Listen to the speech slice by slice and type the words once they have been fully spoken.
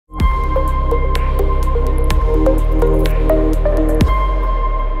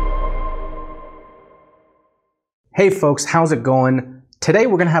Hey folks, how's it going? Today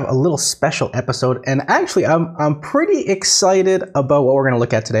we're going to have a little special episode, and actually I'm pretty excited about what we're going to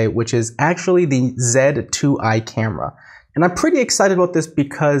look at today, which is actually the Z2i camera. And I'm pretty excited about this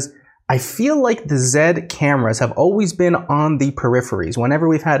because I feel like the Z cameras have always been on the peripheries. Whenever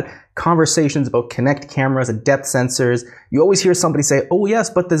we've had conversations about Kinect cameras and depth sensors, you always hear somebody say, oh yes,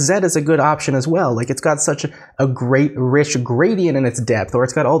 but the Z is a good option as well. Like it's got such a great rich gradient in its depth, or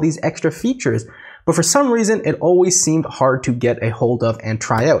it's got all these extra features. But for some reason, it always seemed hard to get a hold of and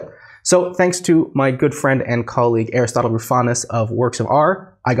try out. So thanks to my good friend and colleague Aristotle Rufanis of Works of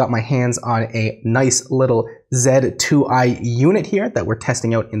R, I got my hands on a nice little Z2i unit here that we're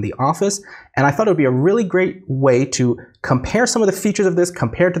testing out in the office. And I thought it would be a really great way to compare some of the features of this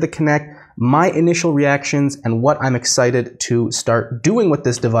compared to the Kinect, my initial reactions, and what I'm excited to start doing with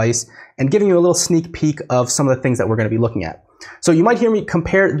this device, and giving you a little sneak peek of some of the things that we're going to be looking at. So you might hear me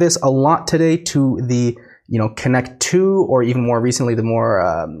compare this a lot today to the Kinect 2, or even more recently, the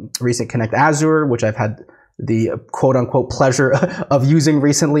more recent Kinect Azure, which I've had the quote-unquote pleasure of using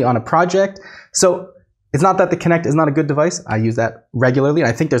recently on a project. So it's not that the Kinect is not a good device. I use that regularly.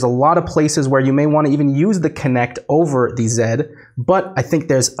 I think there's a lot of places where you may want to even use the Kinect over the Z, but I think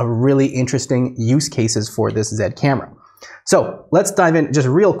there's a really interesting use cases for this Z camera. So let's dive in just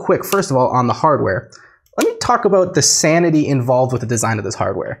real quick, first of all, on the hardware. Let me talk about the sanity involved with the design of this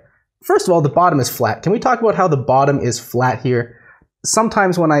hardware. First of all, the bottom is flat. Can we talk about how the bottom is flat here?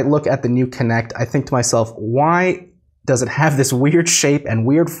 Sometimes when I look at the new Kinect, I think to myself, why does it have this weird shape and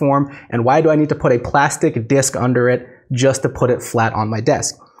weird form, and why do I need to put a plastic disc under it just to put it flat on my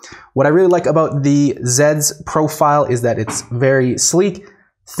desk? What I really like about the Z's profile is that it's very sleek,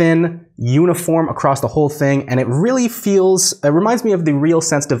 thin, uniform across the whole thing, and it really feels, it reminds me of the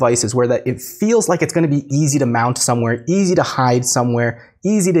RealSense devices, where that it feels like it's going to be easy to mount somewhere, easy to hide somewhere,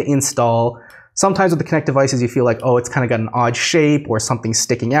 easy to install. Sometimes with the Kinect devices you feel like, oh, it's kind of got an odd shape or something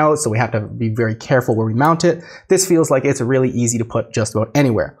sticking out, so we have to be very careful where we mount it. This feels like it's really easy to put just about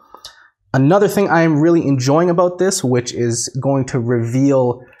anywhere. Another thing I am really enjoying about this, which is going to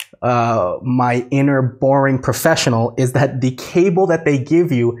reveal my inner boring professional, is that the cable that they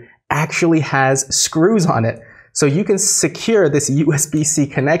give you actually has screws on it. So you can secure this USB-C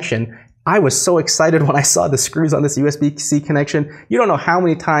connection. I was so excited when I saw the screws on this USB-C connection. You don't know how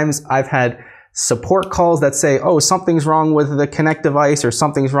many times I've had support calls that say, oh, something's wrong with the Kinect device, or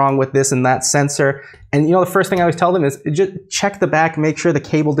something's wrong with this and that sensor. And the first thing I always tell them is just check the back, make sure the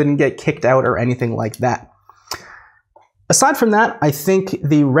cable didn't get kicked out or anything like that. Aside from that, I think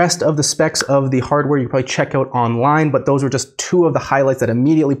the rest of the specs of the hardware you probably check out online, but those were just two of the highlights that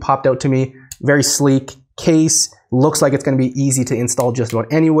immediately popped out to me. Very sleek case, looks like it's going to be easy to install just about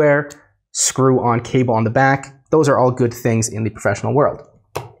anywhere, screw on cable on the back. Those are all good things in the professional world.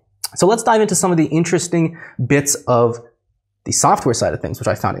 So let's dive into some of the interesting bits of the software side of things, which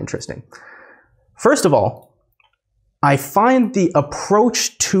I found interesting. First of all, I find the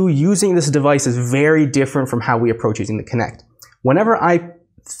approach to using this device is very different from how we approach using the Kinect. Whenever I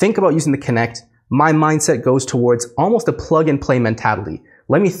think about using the Kinect, my mindset goes towards almost a plug-and-play mentality.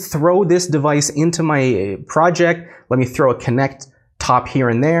 Let me throw this device into my project. Let me throw a Kinect top here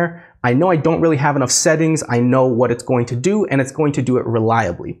and there. I know I don't really have enough settings. I know what it's going to do, and it's going to do it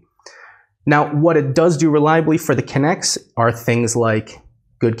reliably. Now, what it does do reliably for the Kinects are things like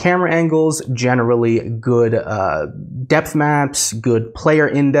good camera angles, generally good depth maps, good player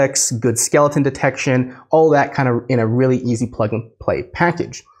index, good skeleton detection, all that kind of in a really easy plug-and-play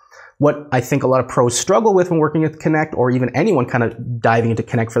package. What I think a lot of pros struggle with when working with Kinect, or even anyone kind of diving into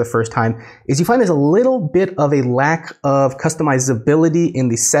Kinect for the first time, is you find there's a little bit of a lack of customizability in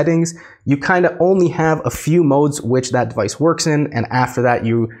the settings. You kind of only have a few modes which that device works in, and after that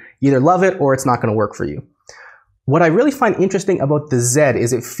you either love it or it's not going to work for you. What I really find interesting about the Z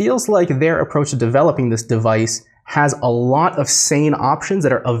is it feels like their approach to developing this device has a lot of sane options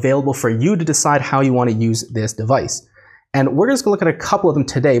that are available for you to decide how you want to use this device. And we're just going to look at a couple of them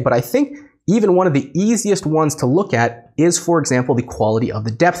today, but I think even one of the easiest ones to look at is, for example, the quality of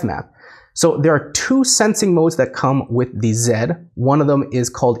the depth map. So there are two sensing modes that come with the Z. One of them is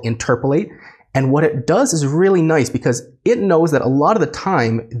called Interpolate. And what it does is really nice because it knows that a lot of the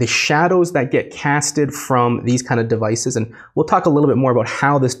time, the shadows that get casted from these kind of devices, and we'll talk a little bit more about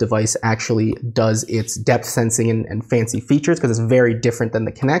how this device actually does its depth sensing and fancy features, because it's very different than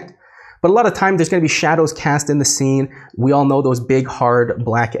the Kinect. But a lot of times there's going to be shadows cast in the scene. We all know those big, hard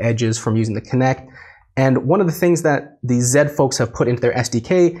black edges from using the Kinect. And one of the things that the Z folks have put into their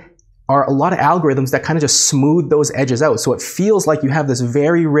SDK are a lot of algorithms that kind of just smooth those edges out. So it feels like you have this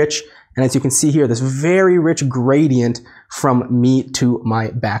very rich, and as you can see here, this very rich gradient from me to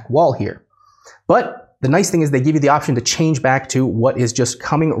my back wall here. But the nice thing is they give you the option to change back to what is just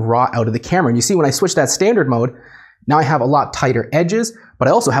coming raw out of the camera. And you see when I switch that standard mode, now I have a lot tighter edges, but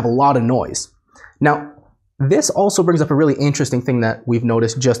I also have a lot of noise. Now, this also brings up a really interesting thing that we've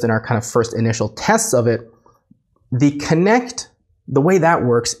noticed just in our kind of first initial tests of it. The Kinect, the way that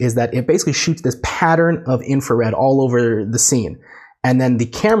works is that it basically shoots this pattern of infrared all over the scene. And then the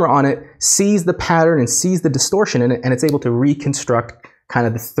camera on it sees the pattern and sees the distortion in it, and it's able to reconstruct kind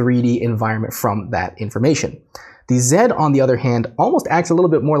of the 3D environment from that information. The Z, on the other hand, almost acts a little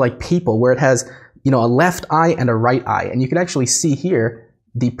bit more like people, where it has, you know, a left eye and a right eye. And you can actually see here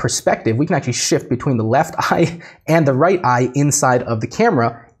the perspective. We can actually shift between the left eye and the right eye inside of the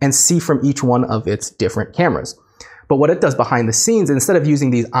camera and see from each one of its different cameras. But what it does behind the scenes, instead of using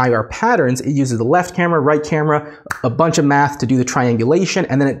these IR patterns, it uses the left camera, right camera, a bunch of math to do the triangulation,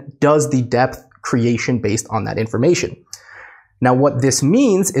 and then it does the depth creation based on that information. Now, what this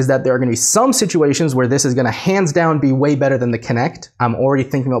means is that there are going to be some situations where this is going to hands down be way better than the Kinect. I'm already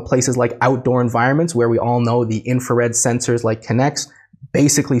thinking about places like outdoor environments where we all know the infrared sensors like Kinects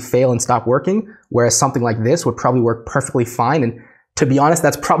basically fail and stop working, whereas something like this would probably work perfectly fine. And to be honest,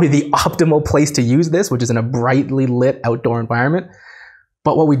 that's probably the optimal place to use this, which is in a brightly lit outdoor environment.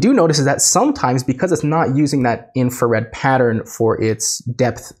 But what we do notice is that sometimes, because it's not using that infrared pattern for its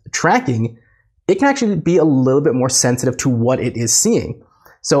depth tracking, it can actually be a little bit more sensitive to what it is seeing.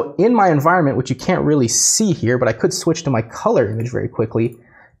 So in my environment, which you can't really see here, but I could switch to my color image very quickly,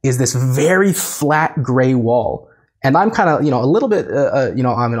 is this very flat gray wall. And I'm kind of, a little bit,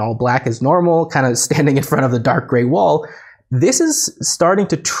 I'm in all black as normal, kind of standing in front of the dark gray wall. This is starting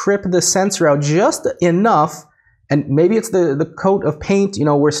to trip the sensor out just enough, and maybe it's the coat of paint,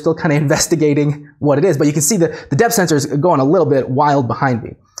 we're still kind of investigating what it is, but you can see the depth sensor is going a little bit wild behind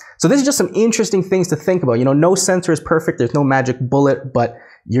me. So this is just some interesting things to think about. No sensor is perfect, there's no magic bullet, but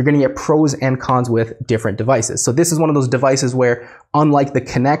you're going to get pros and cons with different devices. So this is one of those devices where, unlike the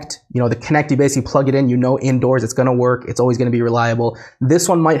Kinect, the Kinect, you basically plug it in, indoors it's going to work, it's always going to be reliable. This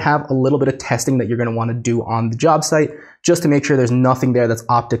one might have a little bit of testing that you're going to want to do on the job site, just to make sure there's nothing there that's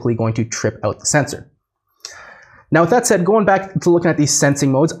optically going to trip out the sensor. Now, with that said, going back to looking at these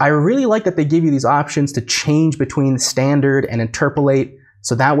sensing modes, I really like that they give you these options to change between standard and interpolate.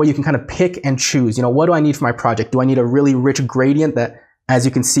 So that way you can kind of pick and choose, what do I need for my project? Do I need a really rich gradient that, as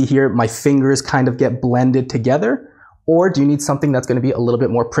you can see here, my fingers kind of get blended together? Or do you need something that's going to be a little bit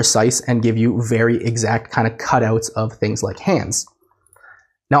more precise and give you very exact kind of cutouts of things like hands?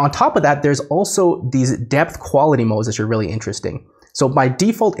 Now, on top of that, there's also these depth quality modes that are really interesting. So by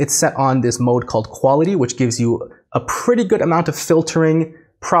default, it's set on this mode called quality, which gives you a pretty good amount of filtering,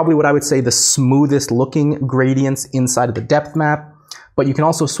 probably what I would say the smoothest looking gradients inside of the depth map. But you can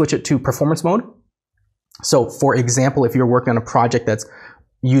also switch it to performance mode. So for example, if you're working on a project that's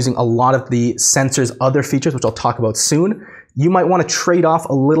using a lot of the sensor's other features, which I'll talk about soon, you might want to trade off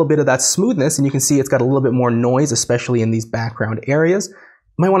a little bit of that smoothness, and you can see it's got a little bit more noise, especially in these background areas.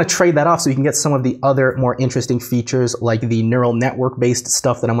 You might want to trade that off so you can get some of the other more interesting features like the neural network based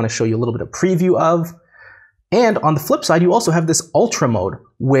stuff that I'm going to show you a little bit of preview of. And on the flip side, you also have this ultra mode,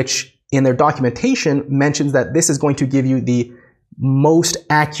 which in their documentation mentions that this is going to give you the most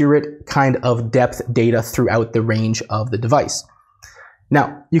accurate kind of depth data throughout the range of the device.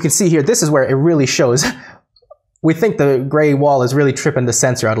 Now, you can see here, this is where it really shows. We think the gray wall is really tripping the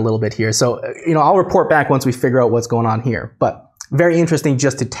sensor out a little bit here. So, I'll report back once we figure out what's going on here. But very interesting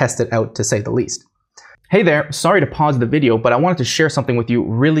just to test it out, to say the least. Hey there, sorry to pause the video, but I wanted to share something with you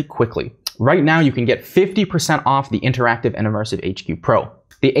really quickly. Right now, you can get 50% off the Interactive and Immersive HQ Pro.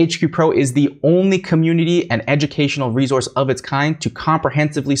 The HQ Pro is the only community and educational resource of its kind to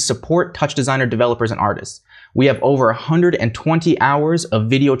comprehensively support TouchDesigner developers and artists. We have over 120 hours of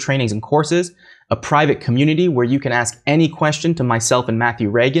video trainings and courses, a private community where you can ask any question to myself and Matthew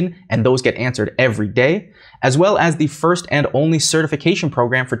Reagan, and those get answered every day, as well as the first and only certification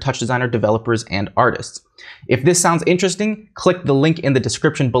program for TouchDesigner developers and artists. If this sounds interesting, click the link in the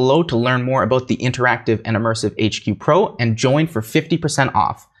description below to learn more about the Interactive and Immersive HQ Pro and join for 50%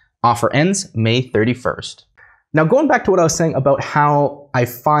 off. Offer ends May 31st. Now, going back to what I was saying about how I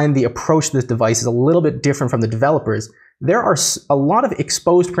find the approach to this device is a little bit different from the developers, there are a lot of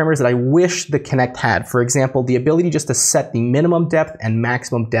exposed parameters that I wish the Kinect had. For example, the ability just to set the minimum depth and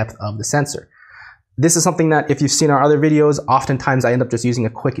maximum depth of the sensor. This is something that, if you've seen our other videos, oftentimes I end up just using a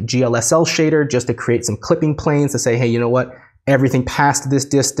quick GLSL shader just to create some clipping planes to say, hey, you know what, everything past this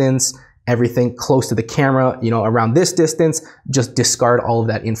distance, everything close to the camera, around this distance, just discard all of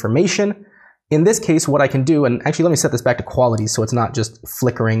that information. In this case, what I can do, and actually let me set this back to quality so it's not just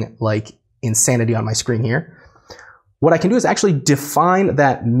flickering like insanity on my screen here. what I can do is actually define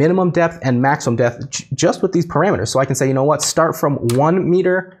that minimum depth and maximum depth just with these parameters. So I can say, you know what, start from 1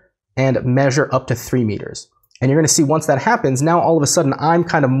 meter and measure up to 3 meters. And you're going to see once that happens, now all of a sudden I'm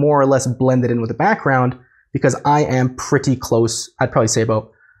kind of more or less blended in with the background because I am pretty close. I'd probably say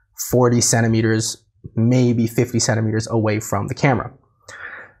about 40 centimeters, maybe 50 centimeters away from the camera.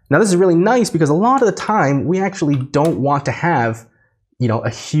 Now this is really nice because a lot of the time we actually don't want to have, you know, a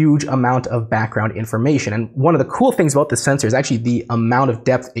huge amount of background information. And one of the cool things about this sensor is actually the amount of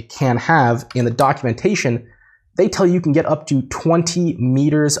depth it can have. In the documentation, they tell you can get up to 20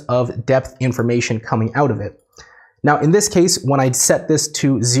 meters of depth information coming out of it. Now, in this case, when I set this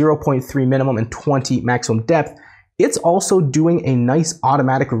to 0.3 minimum and 20 maximum depth, it's also doing a nice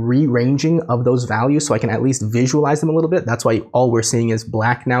automatic rearranging of those values so I can at least visualize them a little bit. That's why all we're seeing is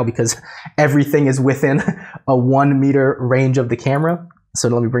black now, because everything is within a 1 meter range of the camera. So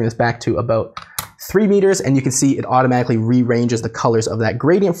let me bring this back to about 3 meters, and you can see it automatically rearranges the colors of that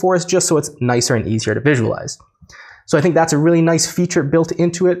gradient for us just so it's nicer and easier to visualize. So I think that's a really nice feature built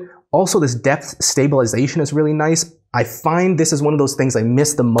into it. Also, this depth stabilization is really nice. I find this is one of those things I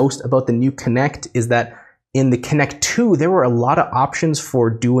miss the most about the new Kinect, is that in the Kinect 2, there were a lot of options for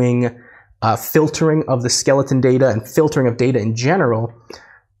doing filtering of the skeleton data and filtering of data in general.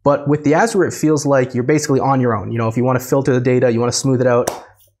 But with the Azure, it feels like you're basically on your own. You know, if you want to filter the data, you want to smooth it out,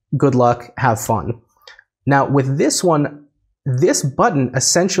 good luck, have fun. Now, with this one, this button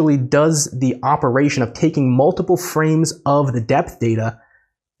essentially does the operation of taking multiple frames of the depth data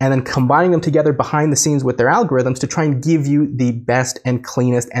and then combining them together behind the scenes with their algorithms to try and give you the best and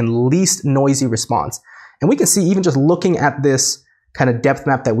cleanest and least noisy response. And we can see, even just looking at this kind of depth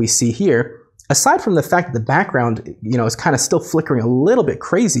map that we see here, aside from the fact that the background, you know, is kind of still flickering a little bit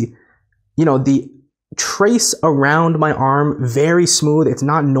crazy, you know, the trace around my arm, very smooth. It's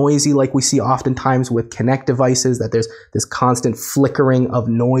not noisy like we see oftentimes with Kinect devices, that there's this constant flickering of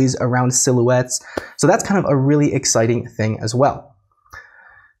noise around silhouettes. So that's kind of a really exciting thing as well.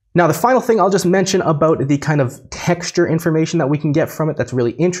 Now, the final thing I'll just mention about the kind of texture information that we can get from it that's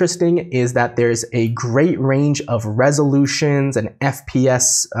really interesting is that there's a great range of resolutions and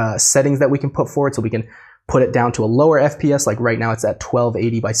FPS settings that we can put forward. So we can put it down to a lower FPS, like right now it's at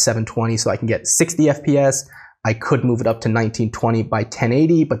 1280 by 720, so I can get 60 FPS. I could move it up to 1920 by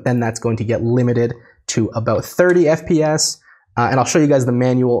 1080, but then that's going to get limited to about 30 FPS. And I'll show you guys the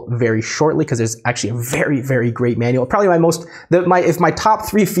manual very shortly, because there's actually a very, very great manual. Probably if my top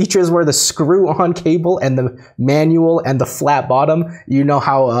 3 features were the screw-on cable and the manual and the flat bottom, you know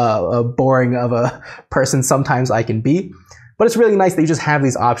how boring of a person sometimes I can be. But it's really nice that you just have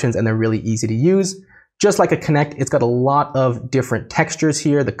these options and they're really easy to use. Just like a Kinect, it's got a lot of different textures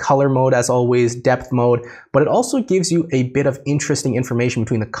here, the color mode as always, depth mode, but it also gives you a bit of interesting information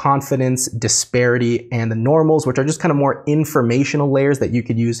between the confidence, disparity, and the normals, which are just kind of more informational layers that you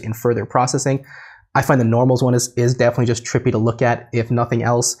could use in further processing. I find the normals one is definitely just trippy to look at, if nothing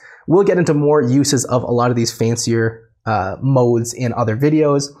else. We'll get into more uses of a lot of these fancier modes in other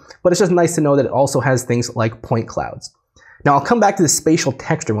videos, but it's just nice to know that it also has things like point clouds. Now I'll come back to the spatial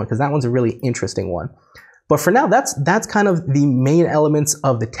texture one, because that one's a really interesting one. But for now, that's kind of the main elements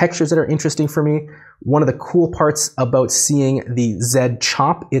of the textures that are interesting for me. One of the cool parts about seeing the Z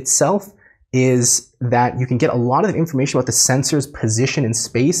chop itself is that you can get a lot of information about the sensor's position in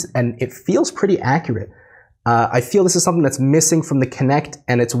space, and it feels pretty accurate. I feel this is something that's missing from the Kinect,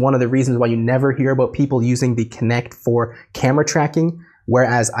 and it's one of the reasons why you never hear about people using the Kinect for camera tracking,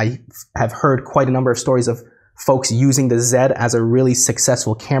 whereas I have heard quite a number of stories of folks using the Z as a really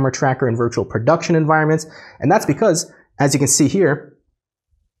successful camera tracker in virtual production environments. And that's because, as you can see here,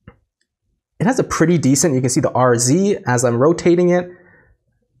 it has a pretty decent, you can see the RZ as I'm rotating it.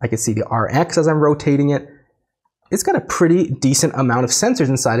 I can see the RX as I'm rotating it. It's got a pretty decent amount of sensors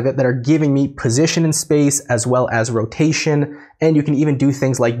inside of it that are giving me position in space as well as rotation. And you can even do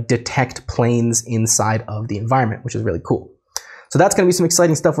things like detect planes inside of the environment, which is really cool. So that's going to be some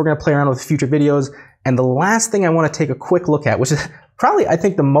exciting stuff we're going to play around with in future videos. And the last thing I want to take a quick look at, which is probably, I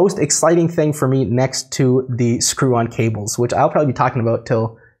think, the most exciting thing for me next to the screw-on cables, which I'll probably be talking about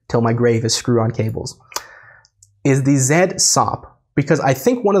till my grave, is screw-on cables, is the Z SOP. Because I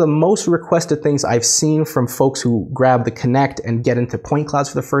think one of the most requested things I've seen from folks who grab the Kinect and get into point clouds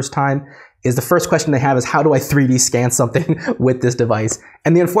for the first time is the first question they have is, how do I 3D scan something with this device?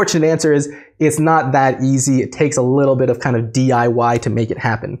 And the unfortunate answer is, it's not that easy. It takes a little bit of kind of DIY to make it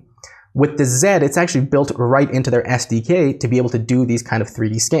happen. With the Z, it's actually built right into their SDK to be able to do these kind of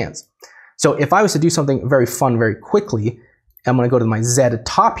 3D scans. So if I was to do something very fun very quickly, I'm going to go to my Z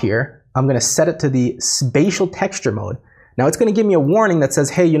top here. I'm going to set it to the spatial texture mode. Now it's going to give me a warning that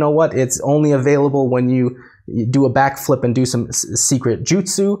says, hey, you know what? It's only available when you do a backflip and do some secret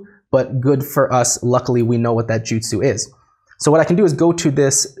jutsu, but good for us. Luckily, we know what that jutsu is. So what I can do is go to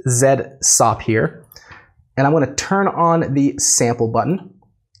this Z SOP here, and I'm going to turn on the sample button,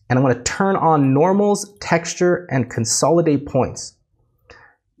 and I'm going to turn on normals, texture, and consolidate points.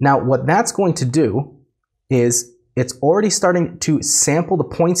 Now, what that's going to do is it's already starting to sample the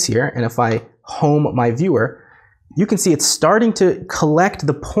points here, and if I home my viewer, you can see it's starting to collect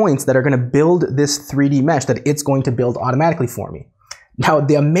the points that are going to build this 3D mesh that it's going to build automatically for me. Now,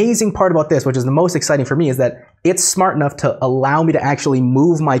 the amazing part about this, which is the most exciting for me, is that it's smart enough to allow me to actually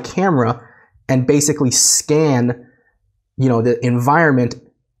move my camera and basically scan, the environment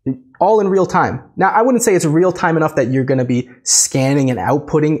all in real time. Now, I wouldn't say it's real time enough that you're going to be scanning and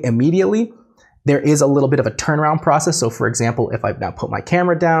outputting immediately. There is a little bit of a turnaround process. So for example, if I now put my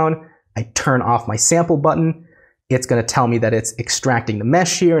camera down, I turn off my sample button, it's going to tell me that it's extracting the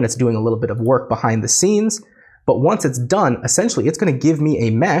mesh here and it's doing a little bit of work behind the scenes. But once it's done, essentially it's going to give me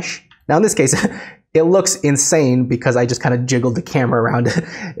a mesh. Now in this case, it looks insane because I just kind of jiggled the camera around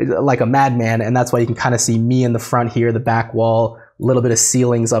like a madman, and that's why you can kind of see me in the front here, the back wall, a little bit of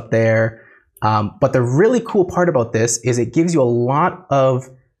ceilings up there. But the really cool part about this is it gives you a lot of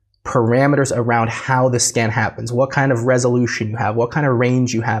parameters around how the scan happens, what kind of resolution you have, what kind of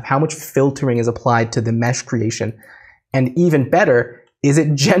range you have, how much filtering is applied to the mesh creation. And even better is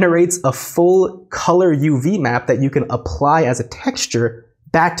it generates a full color UV map that you can apply as a texture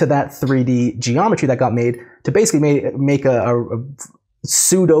back to that 3D geometry that got made to basically make a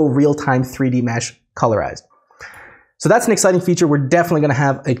pseudo real-time 3D mesh colorized. So that's an exciting feature. We're definitely going to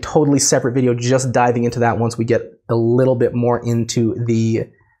have a totally separate video just diving into that once we get a little bit more into the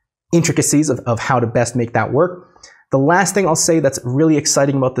intricacies of how to best make that work. The last thing I'll say that's really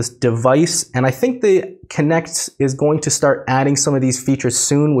exciting about this device, and I think the Kinect is going to start adding some of these features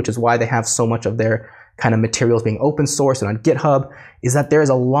soon, which is why they have so much of their kind of materials being open source and on GitHub, is that there's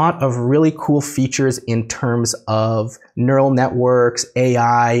a lot of really cool features in terms of neural networks,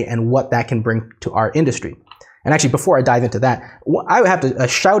 AI, and what that can bring to our industry. And actually, before I dive into that, I have to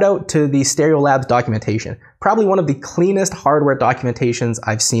shout out to the Stereolabs documentation. Probably one of the cleanest hardware documentations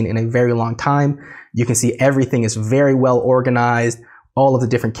I've seen in a very long time. You can see everything is very well organized, all of the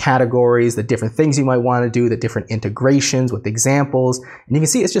different categories, the different things you might want to do, the different integrations with examples. And you can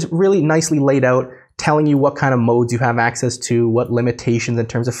see it's just really nicely laid out, telling you what kind of modes you have access to, what limitations in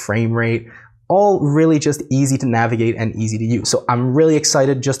terms of frame rate, all really just easy to navigate and easy to use. So I'm really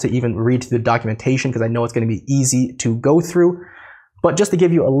excited just to even read through the documentation because I know it's going to be easy to go through. But just to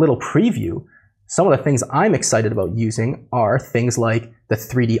give you a little preview, some of the things I'm excited about using are things like the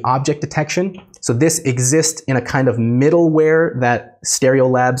 3D object detection. So this exists in a kind of middleware that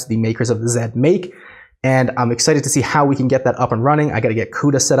Stereolabs, the makers of the Z, make. And I'm excited to see how we can get that up and running. I got to get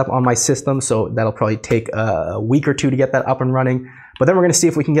CUDA set up on my system, so that'll probably take a week or two to get that up and running. But then we're going to see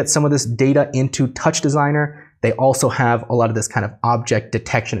if we can get some of this data into TouchDesigner. They also have a lot of this kind of object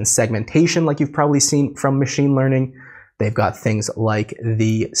detection and segmentation, like you've probably seen from machine learning. They've got things like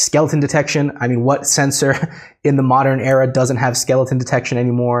the skeleton detection. I mean, what sensor in the modern era doesn't have skeleton detection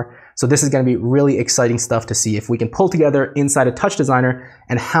anymore? So this is going to be really exciting stuff to see if we can pull together inside of TouchDesigner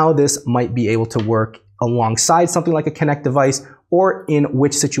and how this might be able to work alongside something like a Kinect device, or in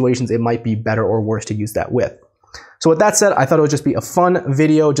which situations it might be better or worse to use that with. So with that said, I thought it would just be a fun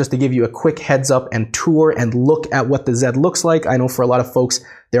video just to give you a quick heads up and tour and look at what the Z looks like. I know for a lot of folks,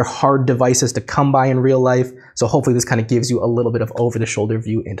 they're hard devices to come by in real life. So hopefully this kind of gives you a little bit of over-the-shoulder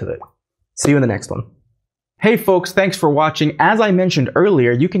view into it. See you in the next one. Hey folks, thanks for watching. As I mentioned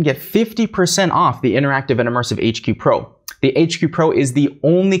earlier, you can get 50% off the Interactive and Immersive HQ Pro. The HQ Pro is the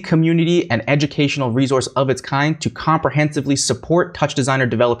only community and educational resource of its kind to comprehensively support TouchDesigner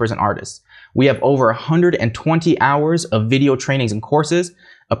developers and artists. We have over 120 hours of video trainings and courses,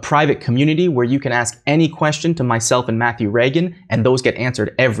 a private community where you can ask any question to myself and Matthew Reagan, and those get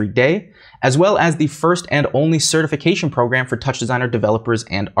answered every day, as well as the first and only certification program for TouchDesigner developers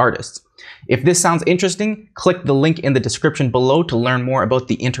and artists. If this sounds interesting, click the link in the description below to learn more about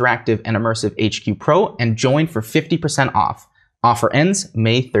the Interactive and Immersive HQ Pro and join for 50% off. Offer ends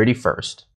May 31st.